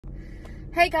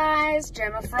Hey guys,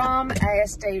 Gemma from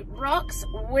ASD Rocks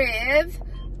with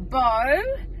Bo.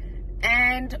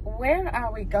 And where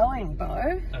are we going,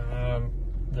 Bo?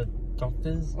 The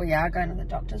doctors. We are going to the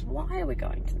doctors. Why are we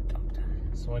going to the doctor?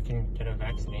 So I can get a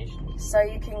vaccination. So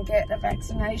you can get a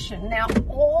vaccination. Now,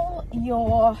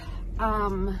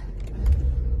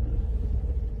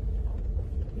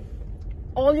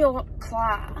 all your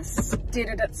class did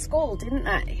it at school, didn't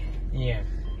they? Yeah.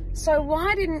 So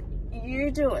why didn't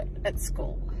you do it at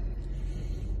school?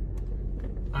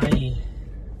 I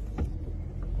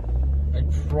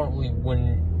probably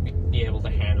wouldn't be able to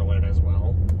handle it as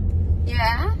well.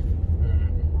 Yeah?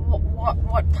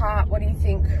 What part? What do you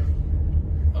think?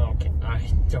 Okay, I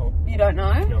don't. You don't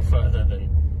know? No further than.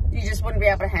 You just wouldn't be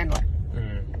able to handle it.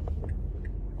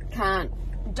 Can't.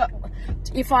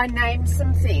 If I name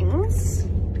some things,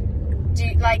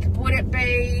 would it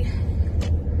be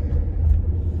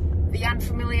the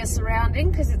unfamiliar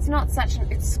surrounding? Because it's not such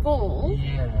it's school.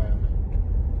 Yeah.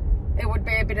 It would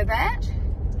be a bit of that.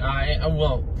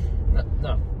 No.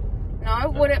 No.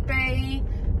 Would it be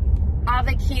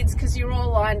other kids, because you're all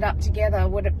lined up together?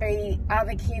 Would it be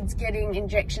other kids getting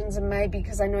injections, and maybe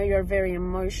because I know you're very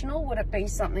emotional, would it be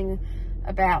something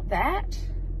about that?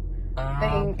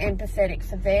 Being empathetic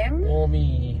for them? Or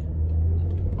me.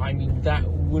 I mean, that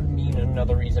would mean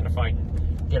another reason if I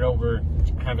get over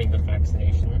having the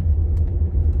vaccination.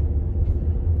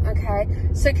 Okay,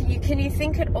 so can you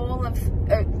think at all of,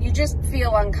 you just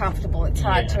feel uncomfortable, it's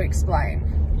hard to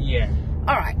explain? Yeah.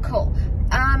 Alright, cool.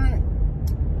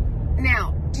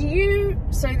 Now,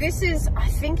 so this is, I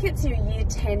think it's your year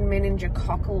 10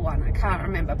 meningococcal one, I can't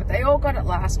remember, but they all got it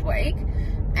last week,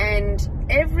 and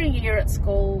every year at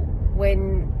school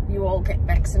when you all get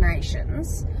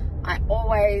vaccinations, I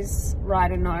always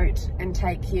write a note and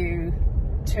take you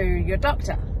to your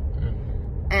doctor,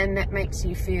 and that makes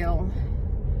you feel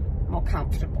more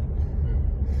comfortable.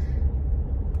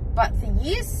 But the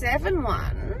year 7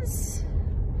 ones,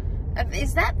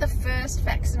 is that the first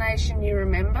vaccination you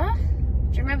remember?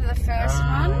 Do you remember the first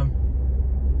one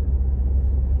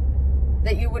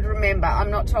that you would remember? I'm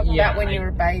not talking about when you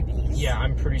were babies. Yeah,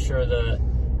 I'm pretty sure the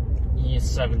year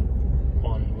 7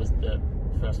 one was the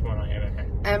first one I ever had.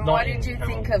 And what did you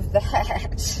think of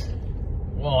that?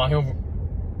 Well,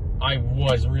 I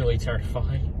was really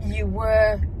terrified. You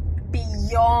were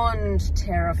beyond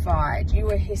terrified. You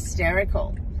were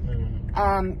hysterical.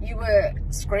 You were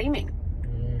screaming.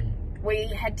 We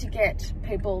had to get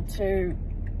people to,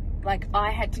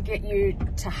 I had to get you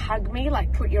to hug me,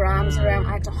 put your arms around.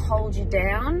 I had to hold you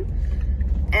down,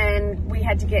 and we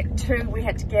had to get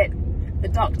the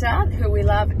doctor, who we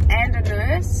love, and a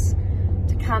nurse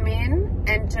to come in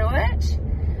and do it.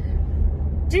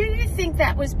 Do you think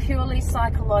that was purely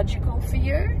psychological for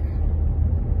you?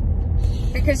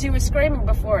 Because you were screaming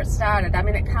before it started. I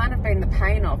mean, it can't have been the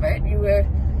pain of it. You were...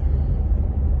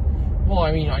 Well,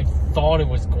 I mean, I thought it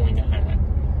was going to hurt.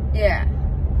 Yeah.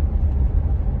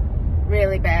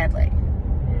 Really badly.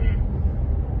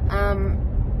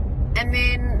 And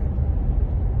then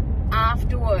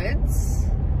afterwards,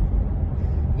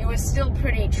 you were still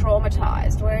pretty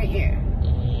traumatized, weren't you?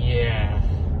 Yeah.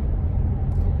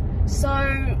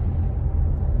 So,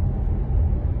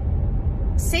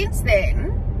 since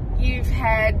then, you've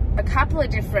had a couple of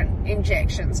different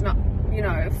injections,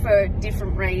 for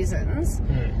different reasons.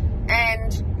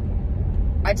 And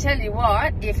I tell you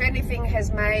what, if anything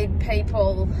has made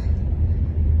people,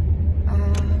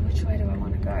 which way do I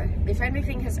want to go? If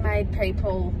anything has made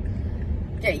people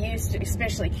get used to,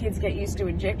 especially kids get used to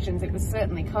injections, it was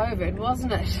certainly COVID,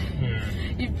 wasn't it?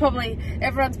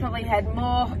 Everyone's probably had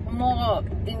more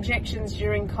injections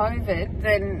during COVID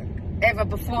than ever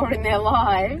before in their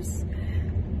lives.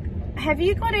 Have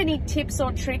you got any tips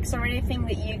or tricks or anything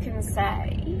that you can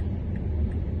say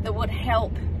that would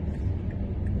help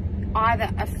either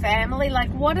a family?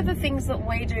 What are the things that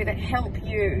we do that help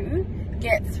you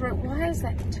get through? Why is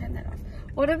that? Turn that off.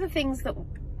 What are the things that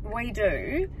we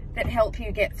do that help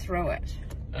you get through it?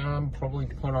 Probably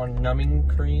put on numbing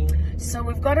cream. So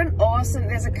we've got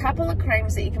there's a couple of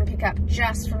creams that you can pick up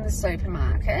just from the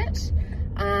supermarket.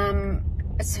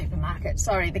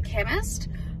 The chemist.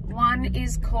 One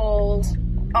is called,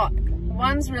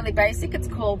 one's really basic, it's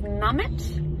called Numb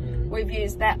It. We've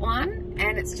used that one,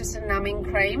 and it's just a numbing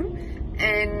cream,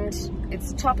 and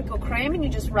it's a topical cream, and you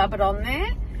just rub it on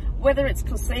there. Whether it's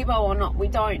placebo or not, we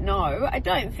don't know. I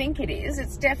don't think it is.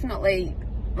 It's definitely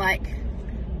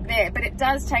there, but it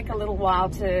does take a little while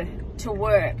to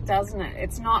work, doesn't it?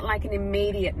 It's not like an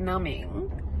immediate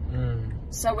numbing.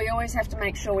 So we always have to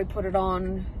make sure we put it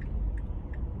on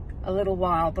a little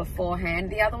while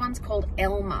beforehand. The other one's called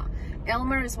Elma.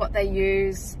 Elmer is what they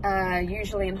use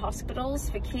usually in hospitals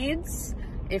for kids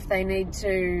if they need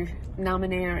to numb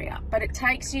an area. But it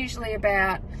takes usually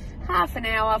about half an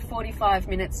hour, 45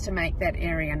 minutes to make that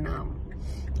area numb.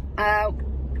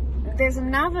 There's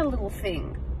another little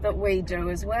thing that we do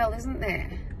as well, isn't there?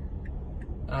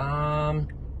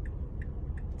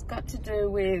 It's got to do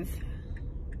with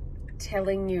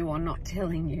telling you or not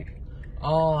telling you.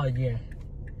 Oh, yeah.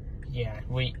 Yeah,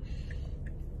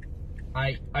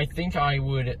 I think I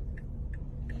would,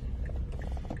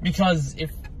 because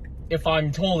if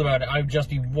I'm told about it, I would just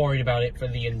be worried about it for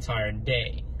the entire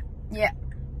day. Yeah.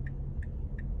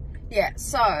 Yeah,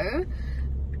 so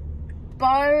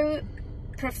Bo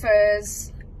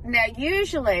prefers, now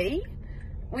usually,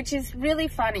 which is really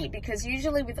funny because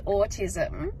usually with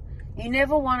autism, you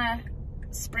never want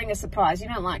to spring a surprise. You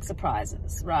don't like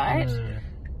surprises, right?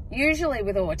 Usually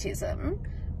with autism,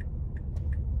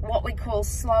 what we call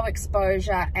slow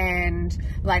exposure and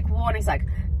like warnings, like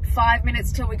 5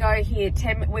 minutes till we go here,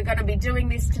 10, we're going to be doing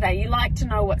this today. You like to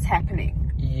know what's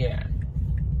happening. Yeah.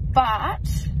 But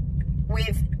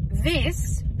with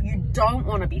this, you don't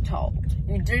want to be told.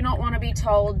 You do not want to be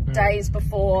told days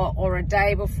before or a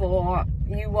day before.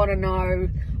 You want to know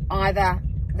either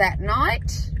that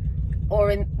night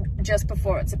or just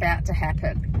before it's about to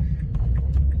happen.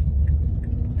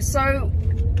 So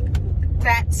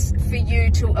that's for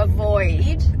you to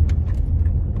avoid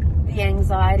the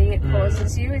anxiety it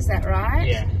causes you, is that right?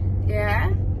 Yeah.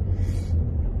 Yeah.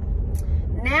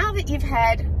 Now that you've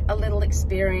had a little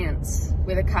experience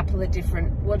with a couple of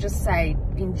different, we'll just say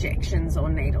injections or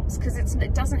needles, because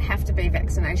it doesn't have to be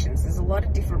vaccinations. There's a lot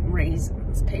of different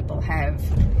reasons people have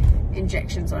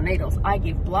injections or needles. I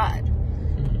give blood.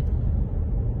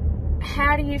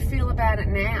 How do you feel about it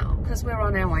now? Because we're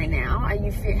on our way now.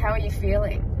 How are you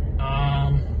feeling?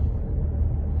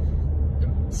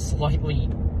 Slightly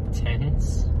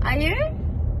tense. Are you?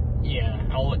 Yeah,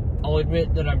 I'll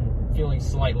admit that I'm feeling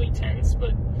slightly tense,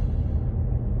 but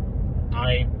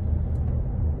I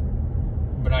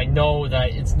know that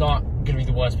it's not going to be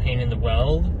the worst pain in the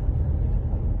world.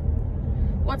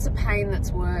 What's a pain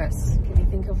that's worse? Can you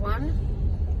think of one?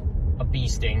 A bee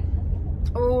sting.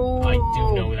 Oh, I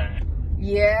do know that.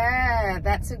 Yeah,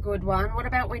 that's a good one. What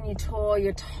about when you tore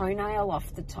your toenail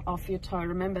off your toe?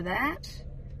 Remember that?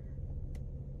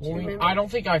 I don't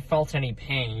think I felt any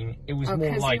pain. It was more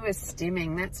like... because you were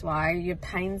stimming, that's why. Your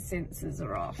pain sensors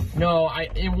are off. No,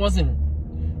 it wasn't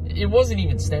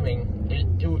even stimming.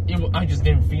 I just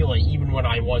didn't feel it, even when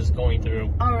I was going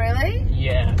through. Oh, really?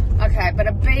 Yeah. Okay, but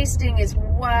a bee sting is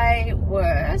way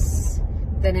worse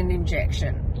than an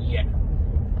injection. Yeah.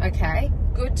 Okay,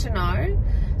 good to know.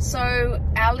 So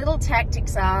our little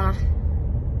tactics are,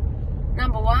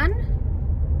 number one,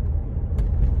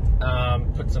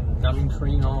 put some numbing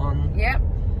cream on. Yep.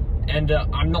 And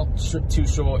I'm not too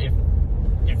sure if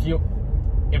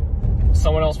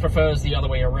someone else prefers the other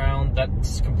way around,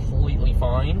 that's completely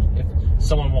fine. If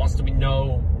someone wants to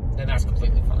know, then that's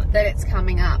completely fine. That it's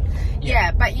coming up.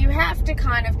 Yeah, but you have to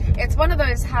kind of, it's one of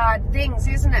those hard things,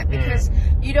 isn't it? Because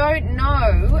you don't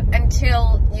know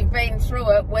until you've been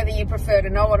through it whether you prefer to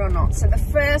know it or not. So the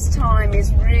first time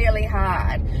is really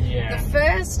hard. Yeah.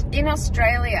 In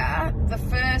Australia, the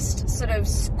first sort of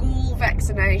school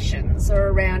vaccinations are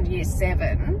around year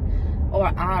 7, or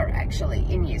are actually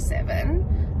in year 7.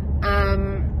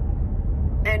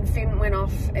 And Finn went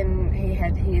off and he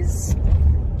had his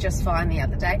just fine the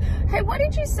other day. Hey, what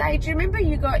did you say? Do you remember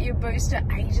you got your booster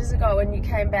ages ago and you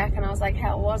came back and I was like,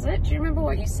 how was it? Do you remember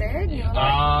what you said? You were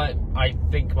like, I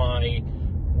think my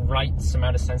right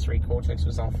somatosensory cortex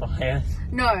was on fire.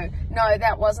 No,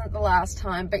 that wasn't the last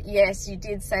time. But yes, you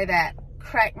did say that.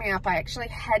 Crack me up. I actually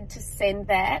had to send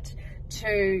that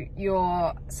to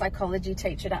your psychology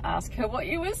teacher to ask her what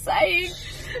you were saying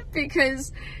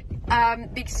because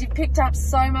you picked up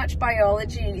so much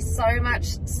biology, so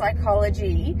much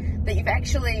psychology that you've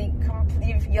actually,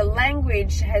 your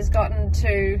language has gotten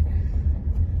to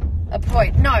a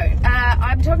point. No,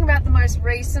 I'm talking about the most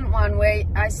recent one where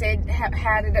I said,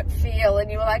 how did it feel?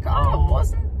 And you were like, oh, it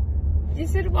wasn't. You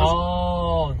said it wasn't.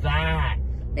 Oh, that.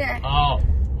 Yeah. Oh,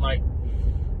 like.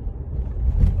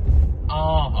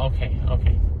 Oh, okay.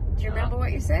 Do you remember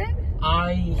what you said?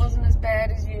 It wasn't as bad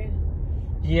as you...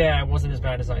 Yeah, it wasn't as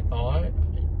bad as I thought.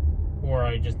 Or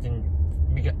I just didn't...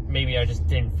 Maybe I just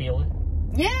didn't feel it.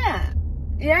 Yeah.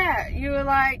 You were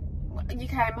like... You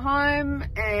came home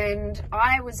and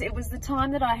it was the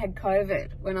time that I had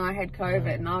COVID, when I had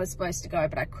COVID, and I was supposed to go,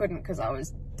 but I couldn't because I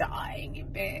was dying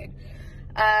in bed.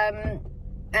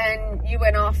 And you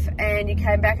went off and you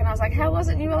came back and I was like, how was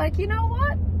it? And you were like, you know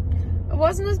what? It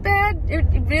wasn't as bad. It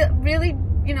really,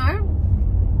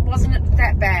 wasn't it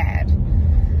that bad?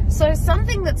 So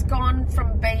something that's gone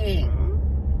from being,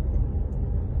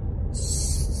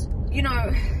 you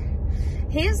know,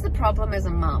 here's the problem as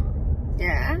a mum,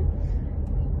 yeah?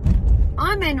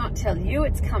 I may not tell you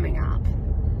it's coming up,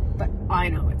 but I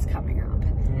know it's coming up.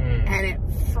 And it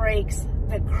freaks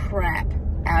the crap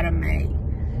out of me.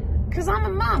 Because I'm a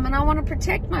mum and I want to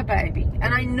protect my baby.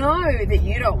 And I know that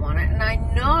you don't want it. And I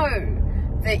know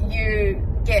that you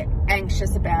get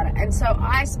anxious about it. And so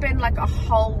I spend like a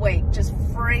whole week just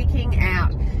freaking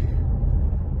out.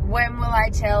 When will I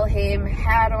tell him?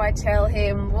 How do I tell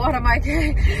him? What am I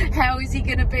doing? How is he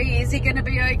going to be? Is he going to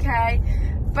be okay?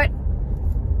 But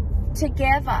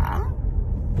together,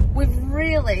 we've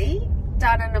really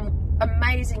done an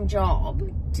amazing job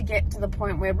to get to the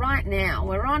point where right now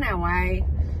we're on our way.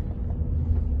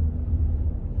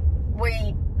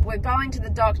 We're going to the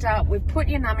doctor. We've put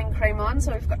your numbing cream on,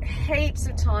 so we've got heaps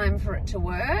of time for it to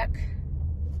work.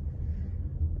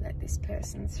 Let this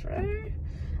person through.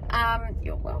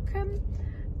 You're welcome.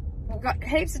 We've got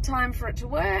heaps of time for it to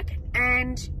work,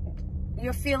 and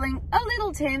you're feeling a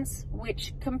little tense,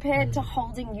 which compared to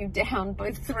holding you down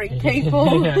by 3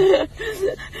 people,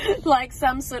 like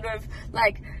some sort of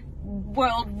like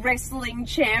world wrestling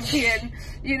champion,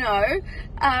 you know,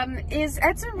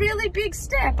 that's a really big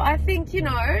step, I think, you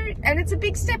know, and it's a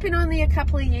big step in only a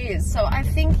couple of years. So I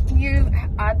think you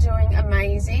are doing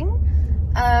amazing.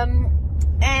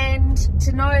 And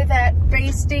to know that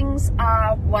bee stings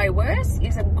are way worse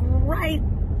is a great.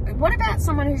 What about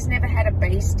someone who's never had a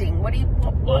bee sting? What would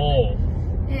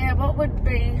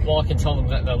be? Well, I can tell them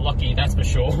that they're lucky, that's for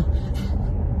sure.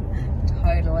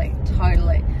 Totally.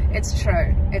 It's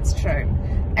true.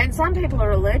 And some people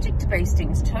are allergic to bee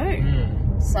stings too.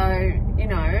 So, you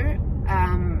know,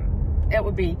 it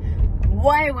would be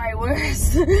way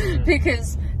worse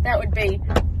because that would be,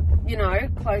 you know,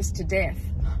 close to death.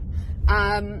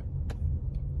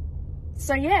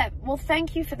 So yeah, well,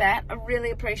 thank you for that. I really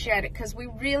appreciate it, because we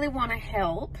really want to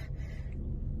help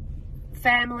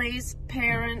families,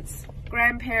 parents,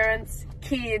 grandparents,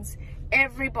 kids,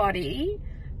 everybody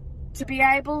to be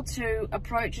able to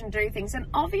approach and do things. And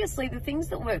obviously the things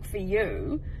that work for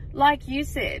you, like you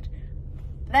said,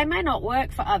 they may not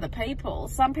work for other people.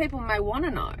 Some people may want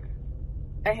to know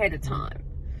ahead of time.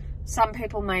 Some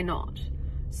people may not.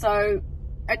 So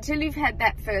until you've had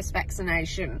that first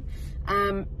vaccination,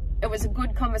 it was a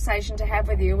good conversation to have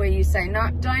with you where you say, no,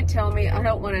 don't tell me, I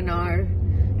don't want to know.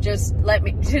 Just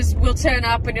we'll turn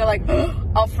up and you're like, oh,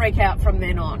 I'll freak out from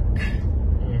then on.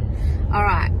 All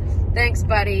right. Thanks,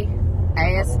 buddy.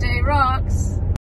 ASD rocks.